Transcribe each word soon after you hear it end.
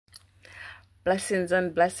Blessings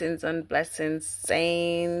and blessings and blessings,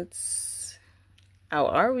 saints. How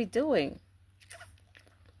are we doing?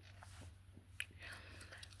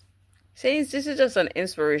 Saints, this is just an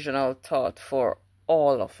inspirational thought for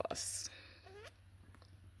all of us.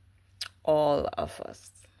 All of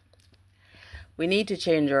us. We need to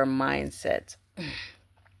change our mindset.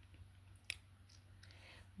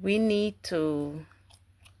 We need to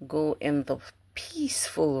go in the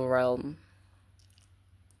peaceful realm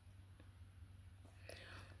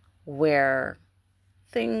where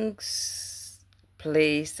things,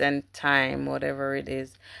 place, and time, whatever it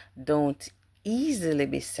is, don't easily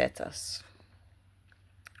beset us.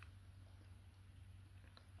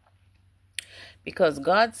 Because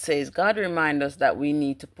God reminds us that we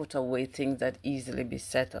need to put away things that easily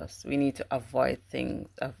beset us. We need to avoid things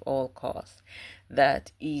of all costs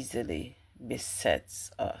that easily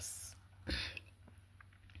besets us.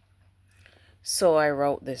 So I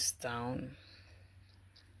wrote this down.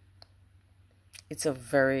 It's a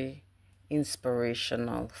very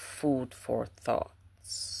inspirational food for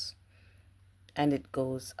thoughts. And it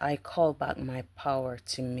goes, I call back my power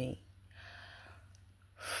to me.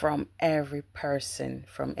 From every person,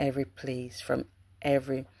 from every place, from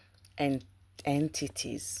every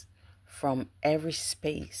entities, from every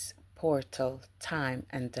space, portal, time,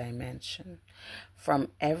 and dimension, from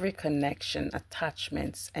every connection,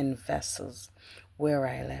 attachments, and vessels where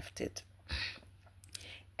I left it.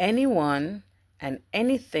 Anyone and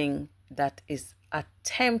anything that is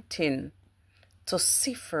attempting to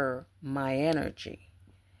cipher my energy,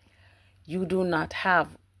 you do not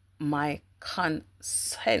have my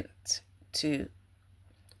consent to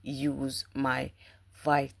use my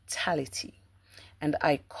vitality, and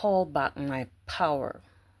I call back my power.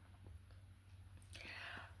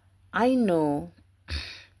 I know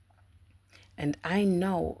and I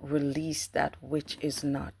now release that which is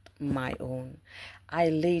not my own. I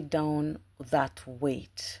lay down that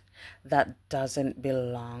weight that doesn't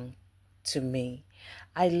belong to me.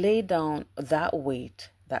 I lay down that weight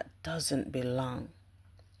that doesn't belong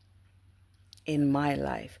in my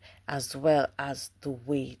life, as well as the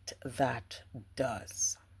weight that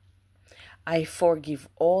does. I forgive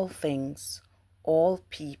all things, all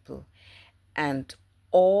people, and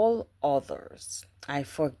all others. I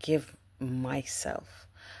forgive myself.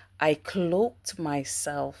 I cloaked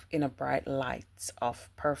myself in a bright light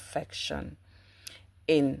of perfection,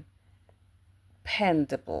 impendable.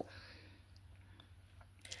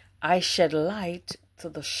 I shed light to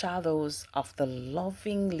the shadows of the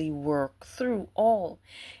lovingly work through all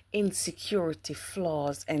insecurity,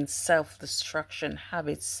 flaws, and self-destruction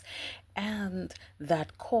habits, and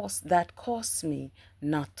that caused me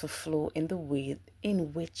not to flow in the way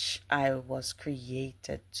in which I was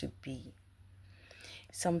created to be.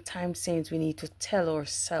 Sometimes, saints, we need to tell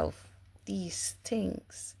ourselves these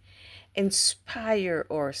things, inspire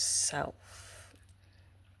ourselves.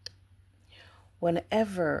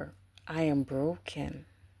 Whenever I am broken,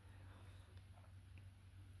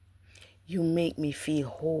 you make me feel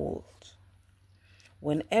whole.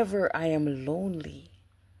 Whenever I am lonely,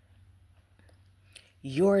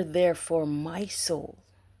 you're there for my soul.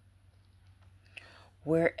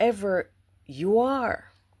 Wherever you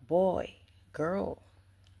are, boy, girl,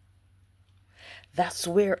 that's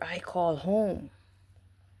where I call home.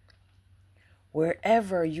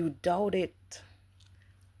 Wherever you doubt it,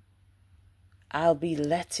 I'll be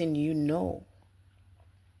letting you know.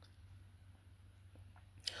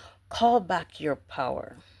 Call back your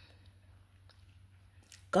power.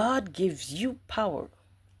 God gives you power.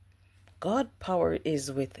 God power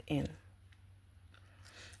is within.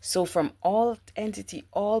 So from all entity,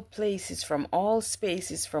 all places, from all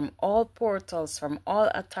spaces, from all portals, from all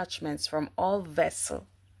attachments, from all vessel,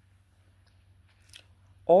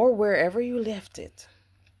 or wherever you left it,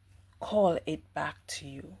 call it back to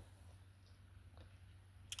you.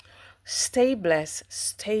 Stay blessed,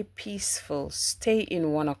 stay peaceful, stay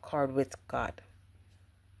in one accord with God.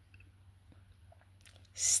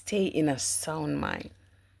 Stay in a sound mind.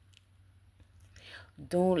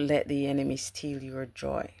 Don't let the enemy steal your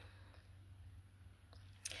joy.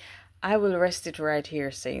 I will rest it right here,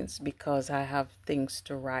 saints, because I have things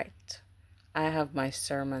to write. I have my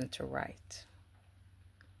sermon to write.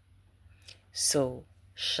 So,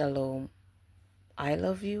 shalom. I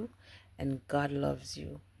love you, and God loves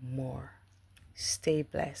you more. Stay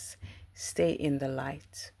blessed. Stay in the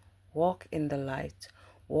light. Walk in the light.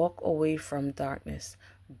 Walk away from darkness.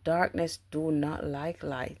 Darkness do not like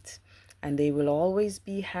light, and they will always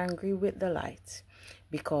be angry with the light,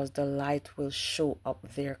 because the light will show up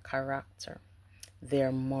their character,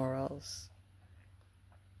 their morals.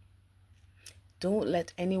 Don't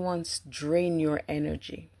let anyone drain your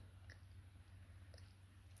energy.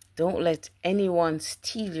 Don't let anyone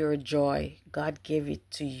steal your joy. God gave it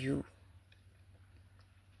to you.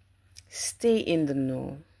 Stay in the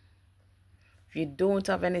know. If you don't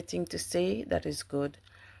have anything to say, that is good.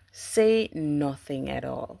 Say nothing at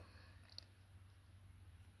all.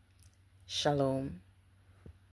 Shalom.